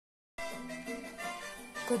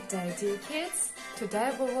Good day, dear kids.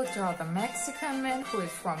 Today we will draw the Mexican man who is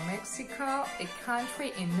from Mexico, a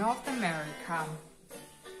country in North America.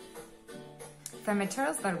 The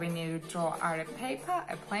materials that we need to draw are a paper,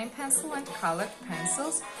 a plain pencil and colored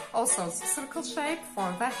pencils, also circle shape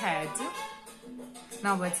for the head.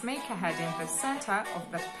 Now let's make a head in the center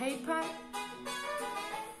of the paper.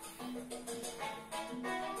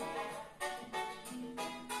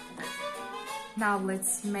 Now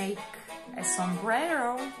let's make a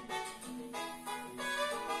sombrero.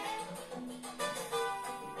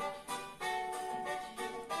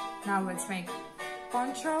 Now let's make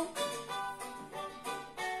poncho.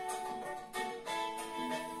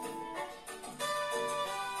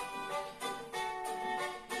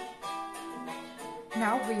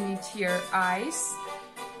 Now we need here eyes.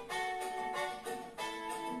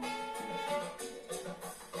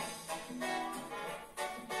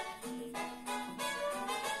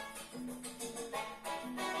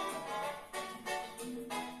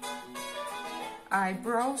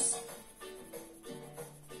 Eyebrows.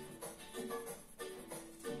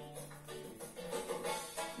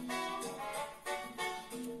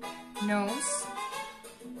 Nose.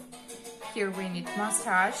 Here we need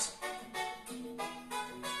mustache.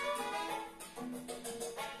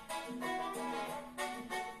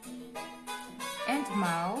 And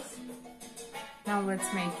mouth. Now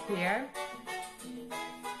let's make hair.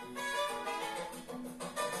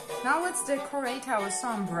 Now let's decorate our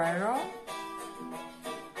sombrero.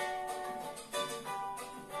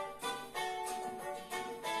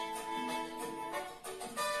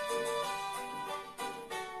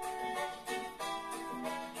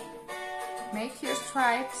 Make your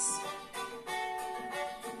stripes.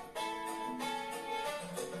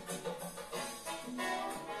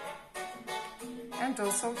 And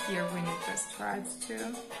also here we need the stripes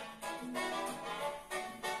too.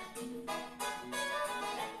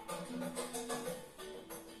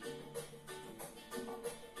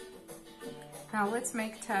 Now let's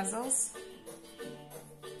make tassels.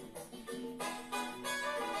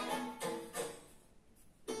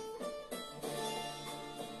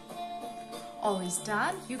 All is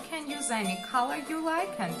done. You can use any color you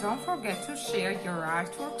like and don't forget to share your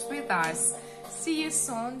artworks with us. See you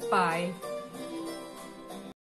soon. Bye.